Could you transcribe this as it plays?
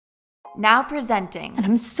Now presenting. And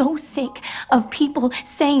I'm so sick of people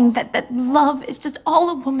saying that love is just all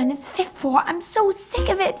a woman is fit for. I'm so sick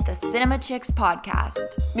of it. The Cinema Chicks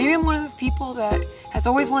podcast. Maybe I'm one of those people that has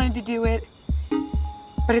always wanted to do it,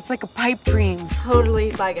 but it's like a pipe dream.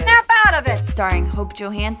 Totally like it. Snap out of it! Starring Hope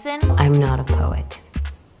Johansson. I'm not a poet.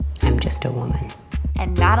 I'm just a woman.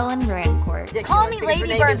 And Madeline Rancourt. Call me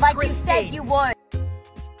Ladybird like you said you would.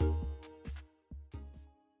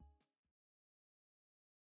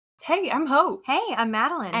 Hey, I'm Hope. Hey, I'm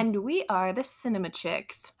Madeline. And we are the Cinema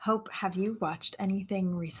Chicks. Hope, have you watched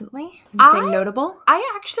anything recently? Anything notable? I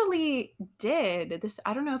actually did.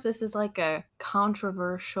 I don't know if this is like a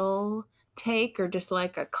controversial take or just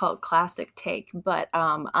like a cult classic take, but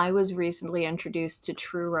I was recently introduced to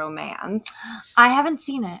True Romance. I haven't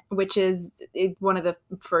seen it. Which is one of the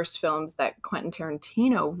first films that Quentin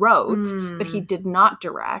Tarantino wrote, but he did not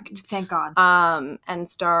direct. Thank God. And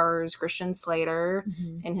stars Christian Slater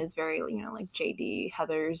in his very, like J.D.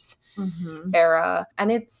 Heathers era.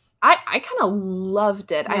 And I kind of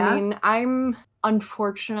loved it. Yeah? I mean, I'm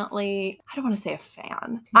unfortunately, I don't want to say a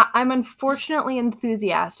fan. I'm unfortunately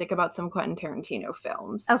enthusiastic about some Quentin Tarantino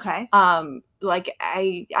films. Okay. Like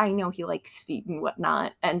I know he likes feet and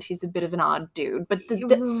whatnot, and he's a bit of an odd dude, but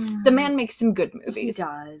the man makes some good movies. He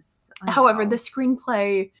does. However, the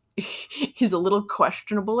screenplay is a little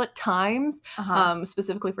questionable at times,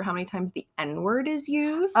 specifically for how many times the N-word is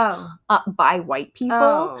used by white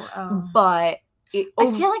people. But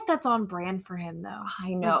I feel like that's on brand for him, though.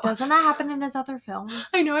 I know. Like, doesn't that happen in his other films?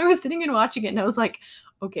 I know. I was sitting and watching it, and I was like,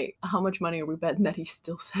 okay, how much money are we betting that he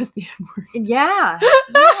still says the N-word? Yeah.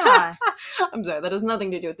 I'm sorry, that has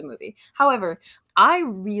nothing to do with the movie. However, I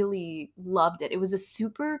really loved it. It was a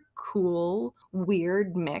super cool,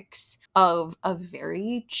 weird mix of a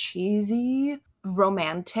very cheesy,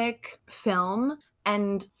 romantic film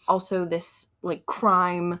and also this like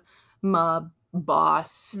crime mob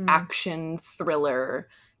boss action thriller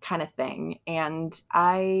kind of thing, and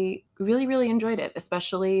I really, really enjoyed it,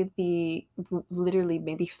 especially the literally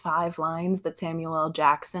maybe 5 lines that Samuel L.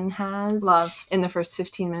 Jackson has in the first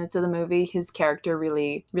 15 minutes of the movie. His character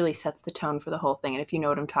really, really sets the tone for the whole thing, and if you know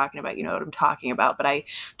what I'm talking about, you know what I'm talking about, but I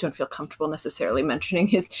don't feel comfortable necessarily mentioning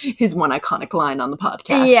his one iconic line on the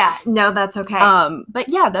podcast. Yeah, no, that's okay. But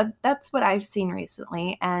yeah, that's what I've seen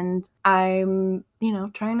recently, and I'm,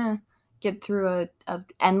 trying to get through a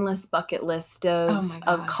endless bucket list of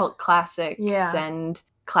cult classics and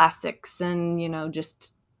classics and,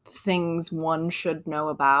 just things one should know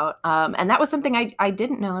about. And that was something I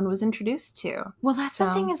didn't know and was introduced to. Well, that's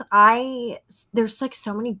the thing is there's like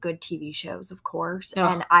so many good TV shows, of course,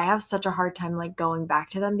 and I have such a hard time like going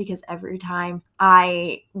back to them because every time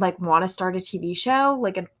I like want to start a TV show,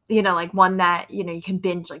 like like one that, you can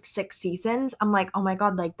binge like 6 seasons. I'm like, oh my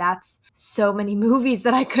God, like that's so many movies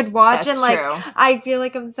that I could watch. That's and like, true. I feel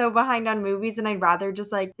like I'm so behind on movies and I'd rather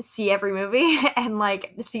just like see every movie and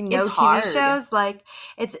like see no It's TV hard. shows. Like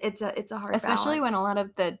it's a hard Especially when a balance. lot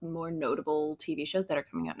of the more notable TV shows that are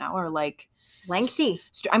coming out now are like lengthy.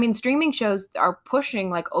 I mean, streaming shows are pushing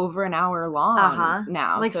like over an hour long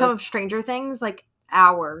now. Like so some of Stranger Things, like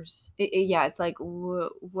hours. It's like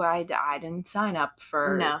I didn't sign up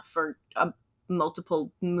for a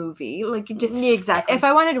multiple movie. Like Exactly. if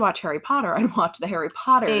I wanted to watch Harry Potter, I'd watch the Harry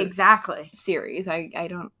Potter series. I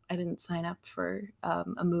didn't sign up for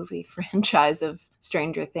a movie franchise of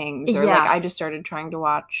Stranger Things, or like I just started trying to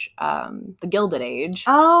watch The Gilded Age,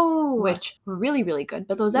 which were really, really good,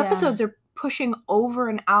 but those episodes are pushing over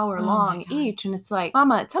an hour long each, and it's like,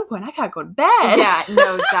 Mama, at some point I gotta go to bed. Yeah,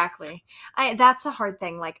 no, exactly. That's a hard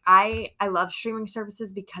thing. Like I love streaming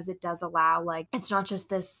services because it does allow, like, it's not just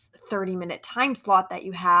this 30-minute time slot that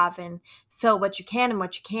you have and fill what you can and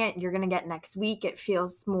what you can't you're gonna get next week. It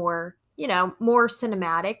feels more, more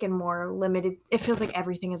cinematic and more limited. It feels like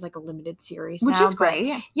everything is like a limited series, which now, is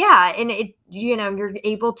great. But yeah, and it, you're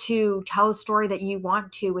able to tell a story that you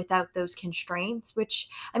want to without those constraints, which,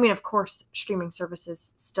 I mean, of course, streaming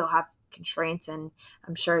services still have constraints, and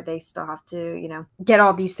I'm sure they still have to, get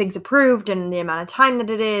all these things approved and the amount of time that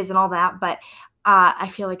it is and all that. But I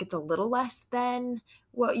feel like it's a little less than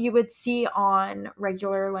what you would see on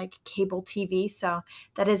regular like cable TV. So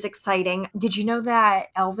that is exciting. Did you know that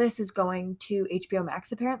Elvis is going to HBO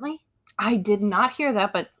Max apparently? I did not hear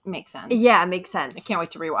that, but makes sense. Yeah, it makes sense. I can't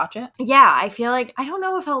wait to rewatch it. Yeah, I feel like, I don't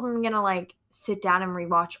know if I'm going to like sit down and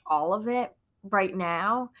rewatch all of it right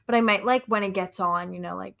now, but I might like when it gets on,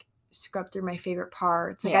 like scrub through my favorite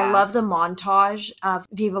parts. Like, I love the montage of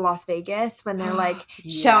Viva Las Vegas when they're like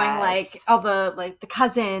showing like all the like the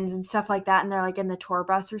cousins and stuff like that, and they're like in the tour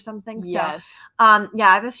bus or something. So yeah, I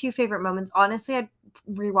have a few favorite moments. Honestly, I'd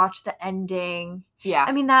rewatch the ending. Yeah.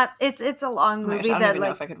 I mean, that it's a long Oh my movie gosh, I don't that even like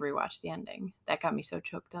know if I could rewatch the ending. That got me so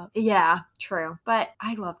choked up. yeah, true. But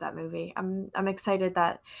I love that movie. I'm excited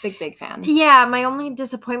that Big fan. yeah, my only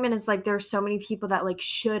disappointment is like there's so many people that like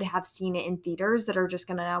should have seen it in theaters that are just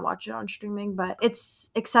gonna now watch it on streaming, but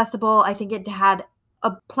it's accessible. I think it had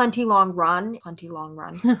a plenty long run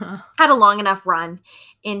had a long enough run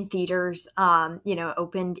in theaters.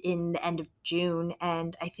 Opened in the end of June,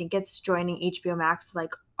 and I think it's joining HBO Max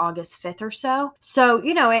like August 5th or so. So,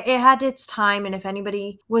 it had its time, and if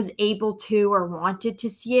anybody was able to or wanted to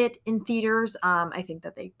see it in theaters, I think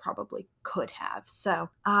that they probably could have. So,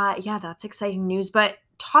 yeah, that's exciting news. But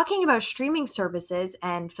talking about streaming services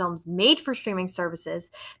and films made for streaming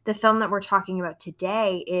services, the film that we're talking about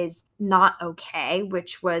today is Not Okay,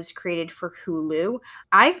 which was created for Hulu.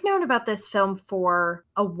 I've known about this film for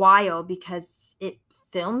a while because it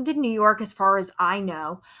filmed in New York as far as I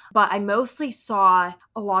know, but I mostly saw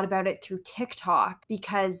a lot about it through TikTok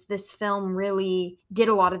because this film really did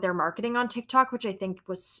a lot of their marketing on TikTok, which I think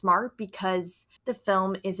was smart because the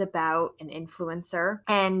film is about an influencer.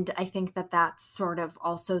 And I think that that's sort of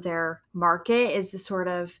also their market is the sort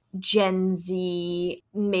of Gen Z,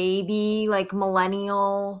 maybe like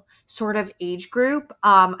millennial sort of age group.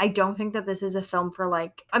 I don't think that this is a film for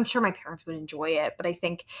like, I'm sure my parents would enjoy it, but I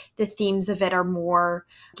think the themes of it are more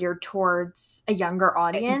geared towards a younger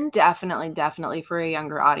audience. Definitely for a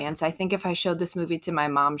younger audience. I think if I showed this movie to my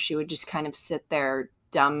mom, she would just kind of sit there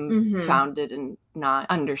dumbfounded and not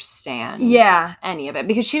understand any of it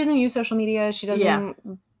because she doesn't use social media. She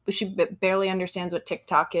doesn't she barely understands what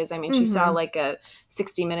TikTok is. I mean, she saw like a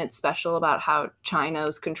 60-minute special about how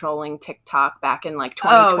China's controlling TikTok back in like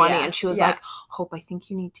 2020 and she was like, Hope, I think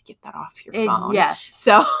you need to get that off your phone. Yes.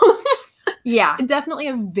 So yeah, definitely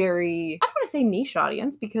a very, I don't want to say niche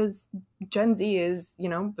audience because Gen Z is,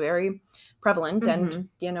 very prevalent and,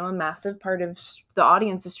 a massive part of the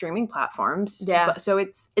audience of streaming platforms. Yeah. But, so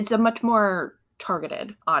it's a much more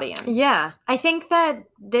targeted audience. Yeah. I think that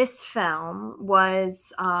this film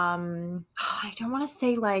was, I don't want to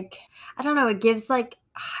say like, I don't know, it gives like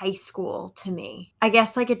high school to me. I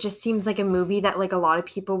guess like it just seems like a movie that like a lot of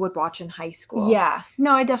people would watch in high school. Yeah.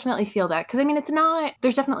 No, I definitely feel that. Because I mean,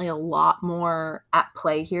 there's definitely a lot more at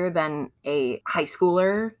play here than a high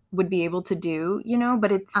schooler would be able to do,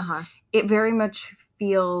 but it very much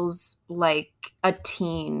feels like a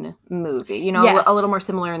teen movie, a little more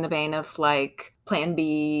similar in the vein of like Plan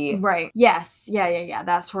B. Right. Yes. Yeah.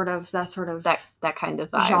 That sort of that kind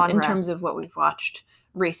of vibe genre. In terms of what we've watched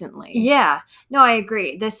recently. Yeah. No, I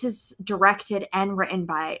agree. This is directed and written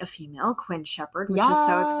by a female, Quinn Shepard, which is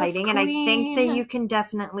so exciting. Queen. And I think that you can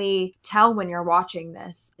definitely tell when you're watching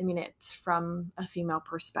this. I mean, it's from a female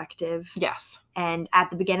perspective. Yes. And at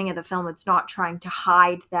the beginning of the film, it's not trying to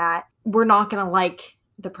hide that we're not going to like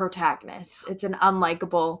the protagonist. It's an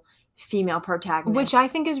unlikable female protagonist. Which I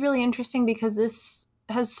think is really interesting because this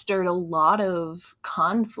has stirred a lot of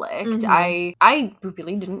conflict. I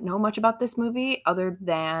really didn't know much about this movie other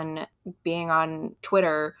than being on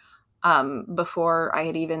Twitter before I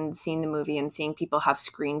had even seen the movie and seeing people have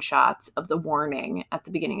screenshots of the warning at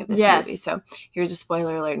the beginning of this movie. So here's a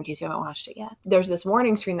spoiler alert in case you haven't watched it yet. There's this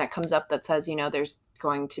warning screen that comes up that says, there's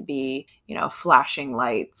going to be, flashing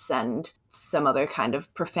lights and some other kind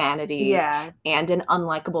of profanities and an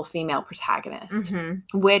unlikable female protagonist,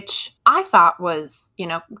 which I thought was,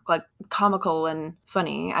 like comical and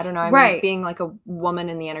funny. I don't know. I mean, being like a woman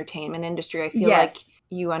in the entertainment industry, I feel like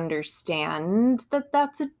you understand that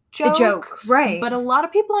that's a joke. Right. But a lot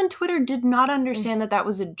of people on Twitter did not understand that that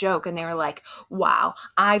was a joke. And they were like, wow,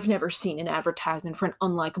 I've never seen an advertisement for an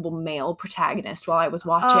unlikable male protagonist while I was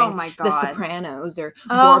watching The Sopranos or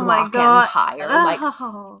Boardwalk Empire. Like,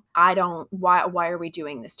 why are we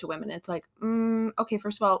doing this to women? It's like, okay,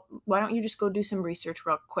 first of all, why don't you just go do some research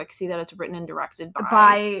real quick, see that it's written and directed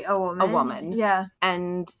by a woman. Yeah.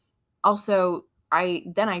 And also, I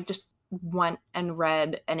just went and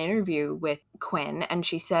read an interview with Quinn, and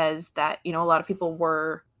she says that, a lot of people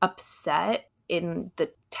were upset in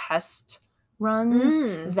the test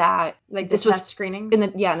runs that like this was screenings in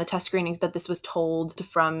the test screenings that this was told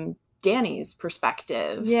from Danny's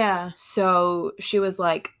perspective. Yeah. So she was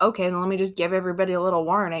like, okay, then let me just give everybody a little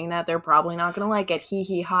warning that they're probably not going to like it. Hee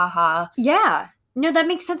hee ha ha. Yeah. No, that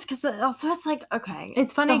makes sense because also it's like, okay.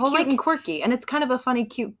 It's funny, cute, and quirky. And it's kind of a funny,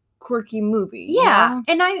 cute, quirky movie. Yeah.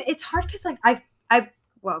 And it's hard because like I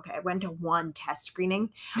went to one test screening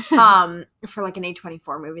for like an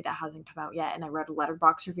A24 movie that hasn't come out yet, and I wrote a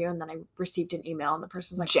Letterboxd review, and then I received an email and the person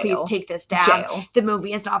was like, please take this down. The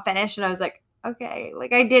movie is not finished. And I was like, okay,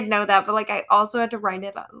 like I did know that, but like I also had to write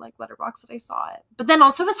it on like Letterboxd that I saw it. But then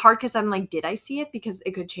also it was hard because I'm like, did I see it? Because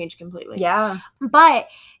it could change completely. Yeah. But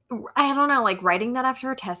I don't know, like writing that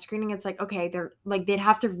after a test screening, it's like, okay, they're like, they'd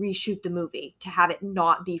have to reshoot the movie to have it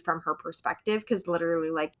not be from her perspective. Because literally,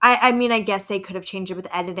 like, I mean, I guess they could have changed it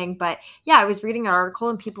with editing, but yeah, I was reading an article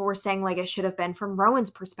and people were saying like it should have been from Rowan's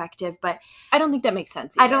perspective, but I don't think that makes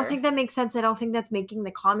sense I don't either. think that makes sense. I don't think that's making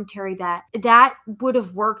the commentary that would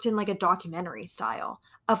have worked in like a documentary style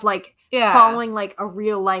of like following like a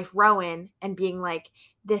real life Rowan and being like,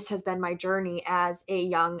 this has been my journey as a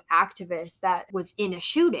young activist that was in a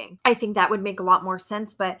shooting. I think that would make a lot more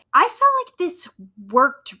sense, but I felt like this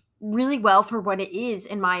worked really well for what it is,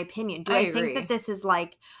 in my opinion. Do I agree. think that this is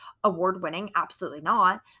like award winning? Absolutely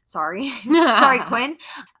not. Sorry. Sorry, Quinn.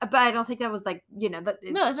 But I don't think that was like, you know, that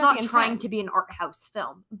No, it's that's not not the trying intent. to be an art house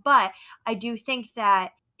film. But I do think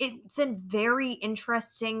that it's a very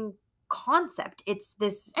interesting concept. It's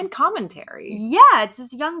this And commentary. yeah, it's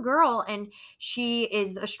this young girl and she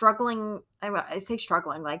is a struggling, I say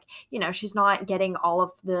struggling, like, you know, she's not getting all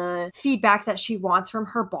of the feedback that she wants from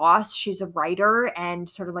her boss. She's a writer and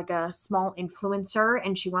sort of like a small influencer,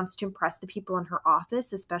 and she wants to impress the people in her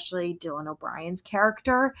office, especially Dylan O'Brien's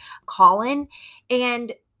character, Colin.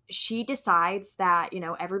 And she decides that, you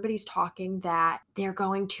know, everybody's talking that they're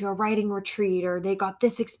going to a writing retreat or they got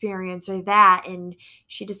this experience or that. And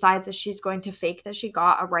she decides that she's going to fake that she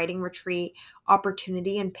got a writing retreat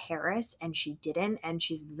opportunity in Paris, and she didn't. And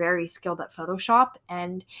she's very skilled at Photoshop,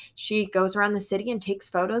 and she goes around the city and takes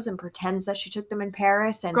photos and pretends that she took them in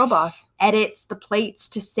Paris and Girl boss. edits the plates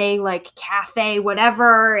to say like cafe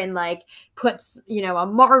whatever, and like puts, you know, a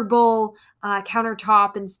marble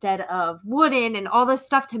countertop instead of wooden and all this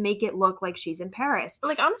stuff to make it look like she's in Paris.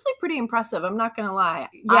 Like, honestly, pretty impressive. I'm not gonna lie.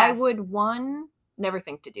 I Yes. would, one, never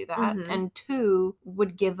think to do that, Mhm. and two,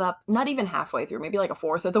 would give up not even halfway through, maybe like a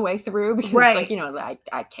fourth of the way through, because Right. like, you know,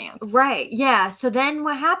 I can't. Right. Yeah. So then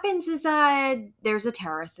what happens is there's a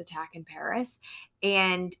terrorist attack in Paris,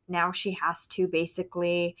 and now she has to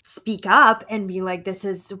basically speak up and be like, this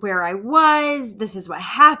is where I was, this is what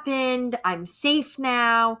happened, I'm safe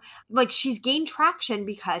now. Like, she's gained traction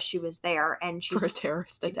because she was there, and she's For a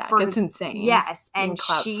terrorist attack. for- It's insane. Yes, In and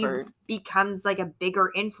clout she for- becomes like a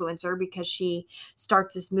bigger influencer because she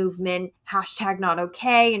starts this movement,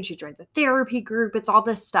 #NotOK, and she joins a therapy group. It's all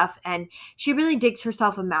this stuff, and she really digs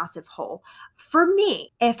herself a massive hole. For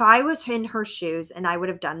me, if I was in her shoes and I would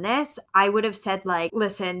have done this, I would have said like,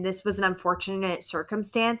 listen, this was an unfortunate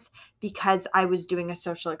circumstance because I was doing a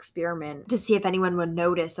social experiment to see if anyone would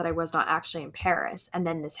notice that I was not actually in Paris, and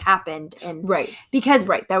then this happened. And Right. because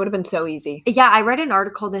Right. That would have been so easy. yeah, I read an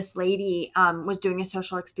article. This lady was doing a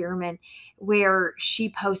social experiment where she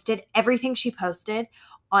posted everything she posted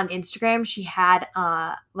on Instagram. She had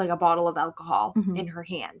like a bottle of alcohol Mhm. in her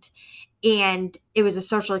hand, and it was a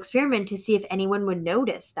social experiment to see if anyone would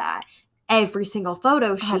notice that every single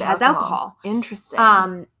photo she Had has alcohol. Interesting.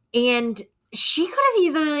 And she could have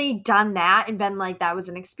easily done that and been like, that was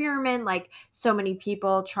an experiment. Like, so many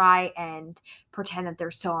people try and pretend that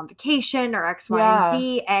they're still on vacation or X, Y, Yeah. and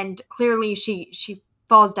Z. And clearly she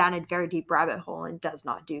falls down a very deep rabbit hole and does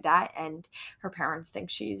not do that. And her parents think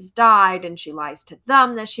she's died, and she lies to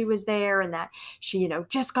them that she was there and that she, you know,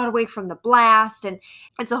 just got away from the blast. And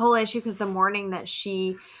it's a whole issue because the morning that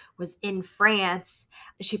she was in France,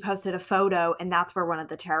 she posted a photo, and that's where one of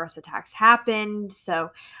the terrorist attacks happened. So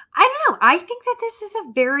I don't know. I think that this is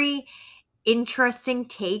a very interesting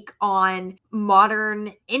take on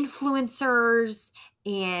modern influencers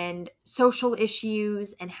and social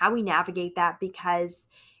issues and how we navigate that, because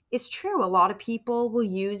it's true. A lot of people will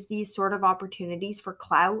use these sort of opportunities for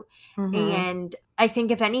clout. Mhm. And I think,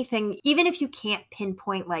 if anything, even if you can't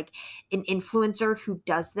pinpoint like an influencer who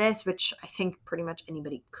does this, which I think pretty much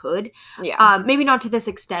anybody could, Yeah. maybe not to this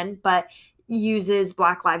extent, but uses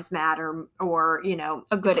Black Lives Matter or, you know,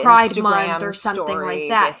 A good Pride Instagram Month or something story like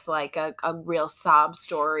that. with like a real sob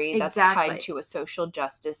story that's Exactly. tied to a social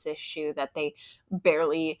justice issue that they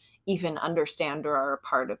barely even understand or are a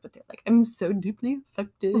part of, but they're like, I'm so deeply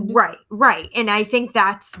affected. Right. And I think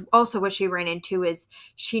that's also what she ran into, is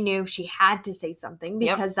she knew she had to say something,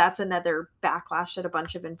 Yep. because that's another backlash that a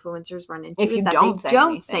bunch of influencers run into, If is you that don't they say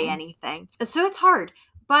don't say anything. anything. So it's hard.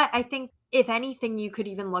 But I think, if anything, you could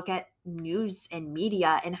even look at news and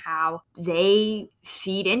media and how they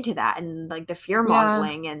feed into that and like the fear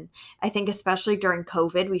mongering. And I think especially during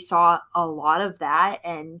COVID, we saw a lot of that,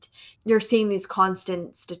 and you're seeing these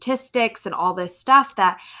constant statistics and all this stuff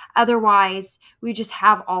that otherwise we just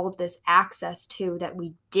have all of this access to that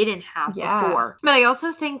we didn't have before. But I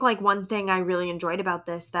also think like one thing I really enjoyed about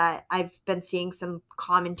this that I've been seeing some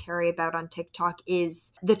commentary about on TikTok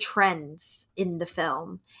is the trends in the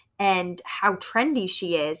film and how trendy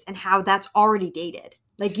she is and how that's already dated.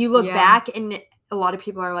 Like you look back and a lot of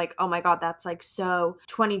people are like, oh my God, that's like so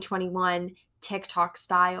 2021 TikTok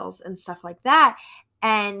styles and stuff like that.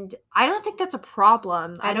 And I don't think that's a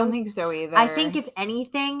problem. I don't think so either. I think if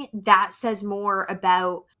anything, that says more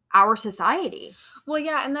about our society. Well,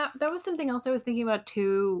 yeah, and that was something else I was thinking about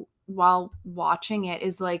too while watching it,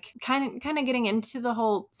 is like kind of getting into the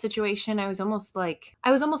whole situation. I was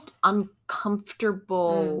almost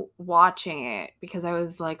uncomfortable watching it because I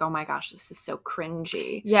was like, oh my gosh, this is so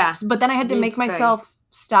cringy. Yeah. But then I had to make myself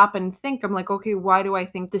stop and think. I'm like, okay, why do I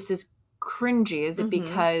think this is cringy? Is it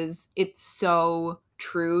because it's so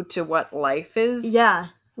true to what life is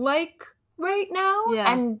like right now?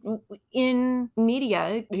 And in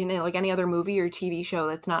media, you know, like any other movie or TV show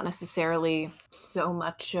that's not necessarily so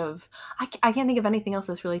much of, I can't think of anything else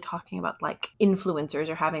that's really talking about like influencers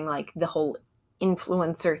or having like the whole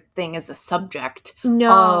influencer thing as a subject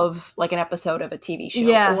of like an episode of a TV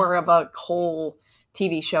show or of a whole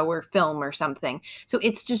TV show or film or something. So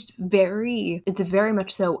it's just very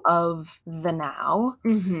much so of the now.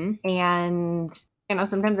 And, you know,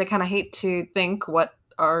 sometimes I kind of hate to think what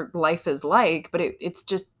our life is like, but it's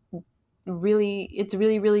just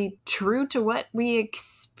really true to what we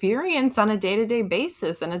experience on a day-to-day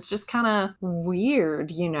basis. And it's just kind of weird,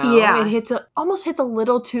 you know? It almost hits a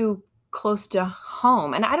little too close to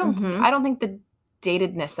home. And I don't think the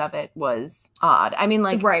datedness of it was odd. I mean,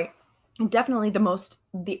 like, definitely the most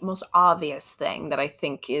obvious thing that I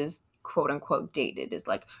think is quote unquote dated is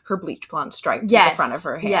like her bleach blonde stripes at the front of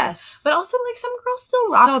her hair. But also like some girls still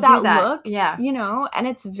rock that look. Yeah. You know, and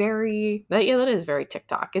it's very that is very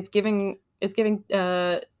TikTok. It's giving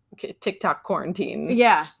TikTok quarantine.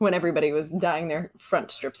 Yeah. When everybody was dyeing their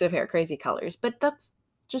front strips of hair crazy colors. But that's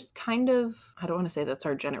just kind of, I don't want to say that's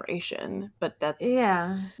our generation, but that's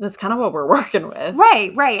kind of what we're working with.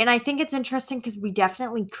 Right. And I think it's interesting because we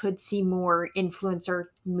definitely could see more influencer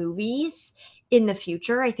movies in the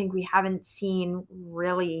future. I think we haven't seen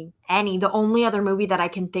really any. The only other movie that I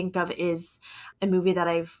can think of is a movie that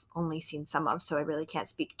I've only seen some of, so I really can't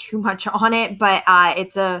speak too much on it, but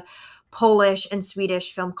it's a Polish and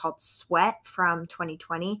Swedish film called Sweat from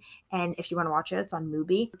 2020. And if you want to watch it, it's on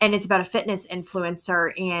Mubi. And it's about a fitness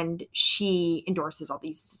influencer, and she endorses all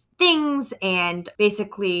these things. And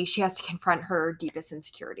basically, she has to confront her deepest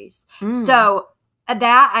insecurities. So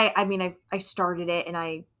that, I started it and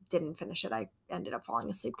I didn't finish it. I ended up falling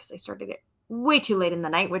asleep because I started it way too late in the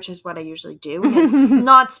night, which is what I usually do. And it's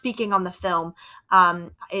not speaking on the film.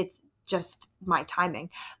 It's just my timing.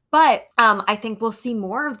 But I think we'll see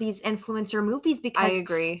more of these influencer movies because I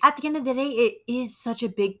agree. At the end of the day, it is such a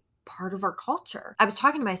big part of our culture. I was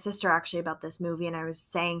talking to my sister actually about this movie, and I was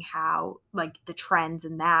saying how like the trends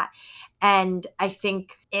and that. And I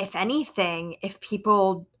think if anything, if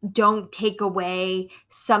people don't take away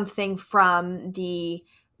something from the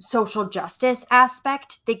social justice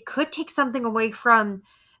aspect, they could take something away from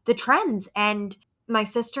the trends. And my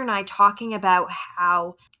sister and I talking about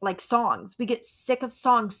how like songs, we get sick of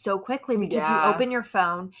songs so quickly because you open your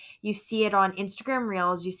phone, you see it on Instagram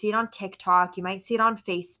Reels, you see it on TikTok, you might see it on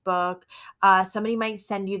Facebook, somebody might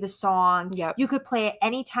send you the song. You could play it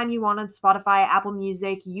anytime you want on Spotify, Apple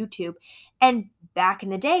Music, YouTube. And back in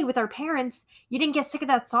the day with our parents, you didn't get sick of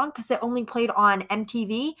that song because it only played on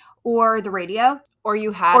MTV or the radio. Or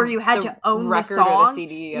you had to own the song. Or the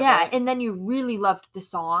CD of it. And then you really loved the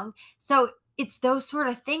song. So it's those sort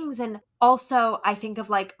of things. And also I think of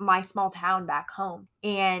like my small town back home,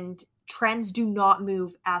 and trends do not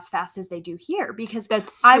move as fast as they do here because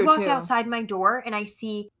I walk outside my door and I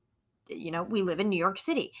see, you know, we live in New York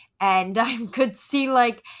City, and I could see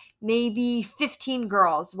like maybe 15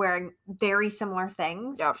 girls wearing very similar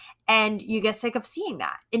things. And you get sick of seeing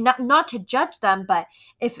that. And not to judge them, but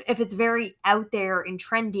if it's very out there and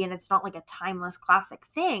trendy and it's not like a timeless classic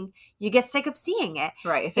thing, you get sick of seeing it.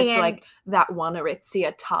 Right. If it's like that one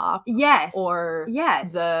Aritzia top. Or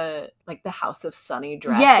the House of Sunny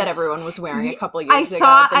dress that everyone was wearing a couple years ago.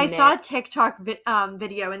 I saw a TikTok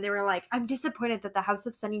video, and they were like, I'm disappointed that the House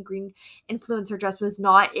of Sunny green influencer dress was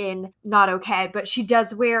not okay, but she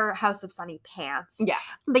does wear her House of Sunny pants. Yes.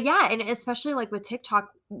 But yeah, and especially like with TikTok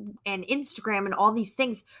and Instagram and all these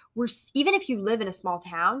things, even if you live in a small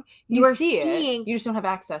town, you are seeing. You just don't have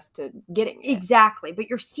access to getting it. Exactly. But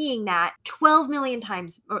you're seeing that 12 million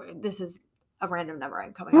times. Or this is a random number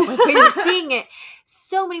I'm coming up with. But you're seeing it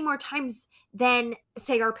so many more times than,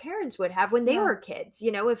 say, our parents would have when they were kids.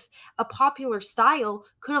 You know, if a popular style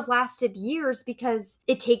could have lasted years because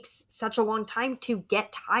it takes such a long time to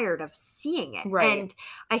get tired of seeing it. Right. And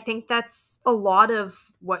I think that's a lot of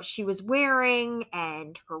what she was wearing,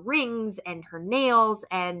 and her rings and her nails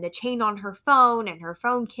and the chain on her phone and her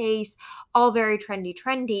phone case, all very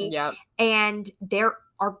trendy. Yep. And there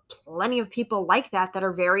are plenty of people like that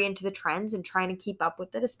are very into the trends and trying to keep up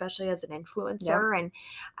with it, especially as an influencer. Yep. And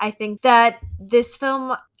I think that this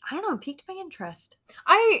film, I don't know, piqued my interest.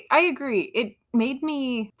 I agree. It made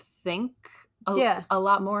me think a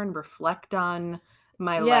lot more and reflect on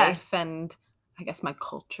my life and I guess my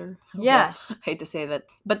culture. Yeah. I hate to say that,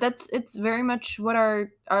 but it's very much what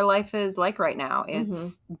our life is like right now.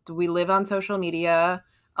 It's we live on social media.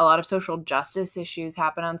 A lot of social justice issues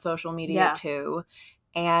happen on social media too.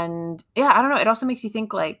 And I don't know. It also makes you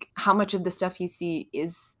think like how much of the stuff you see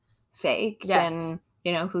is faked and,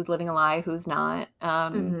 you know, who's living a lie, who's not. I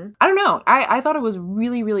don't know. I thought it was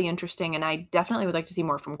really, really interesting. And I definitely would like to see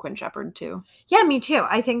more from Quinn Shepard too. Yeah, me too.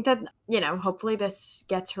 I think that, you know, hopefully this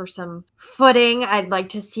gets her some footing. I'd like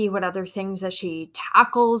to see what other things that she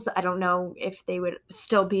tackles. I don't know if they would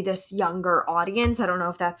still be this younger audience. I don't know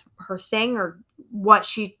if that's her thing or what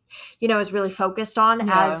she, you know, is really focused on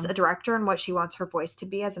as a director and what she wants her voice to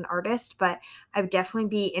be as an artist. But I would definitely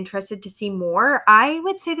be interested to see more. I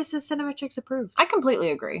would say this is Cinema Chicks approved. I completely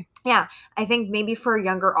agree. Yeah. I think maybe for a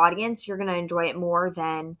younger audience, you're going to enjoy it more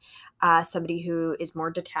than somebody who is more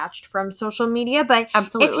detached from social media. But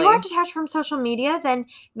absolutely, if you aren't detached from social media, then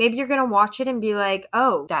maybe you're going to watch it and be like,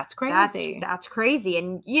 oh, that's crazy. That's crazy.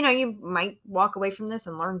 And, you know, you might walk away from this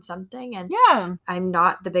and learn something. And yeah, I'm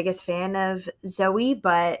not the biggest fan of Zoe,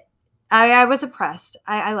 but I was impressed.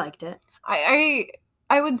 I liked it.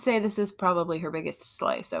 I would say this is probably her biggest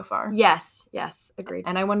slay so far. Yes, agreed.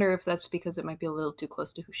 And I wonder if that's because it might be a little too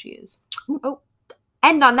close to who she is. Oh,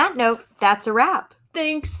 and on that note, that's a wrap.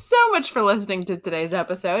 Thanks so much for listening to today's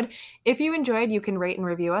episode. If you enjoyed, you can rate and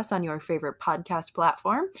review us on your favorite podcast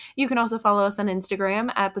platform. You can also follow us on Instagram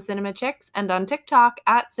at The Cinema Chicks and on TikTok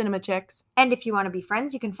at Cinema Chicks. And if you want to be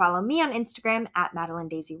friends, you can follow me on Instagram at Madeline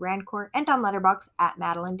Daisy Rancourt and on Letterboxd at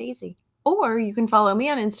Madeline Daisy. Or you can follow me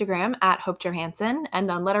on Instagram at Hope Johansson and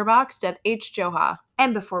on Letterboxd at HJoha.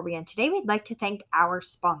 And before we end today, we'd like to thank our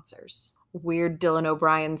sponsors. Weird Dylan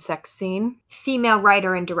O'Brien sex scene, female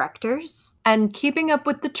writer and directors, and Keeping Up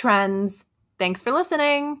with the Trends. Thanks for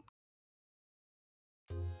listening.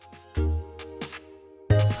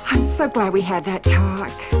 I'm so glad we had that talk.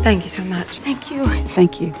 Thank you so much. Thank you.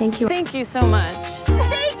 Thank you. Thank you. Thank you so much.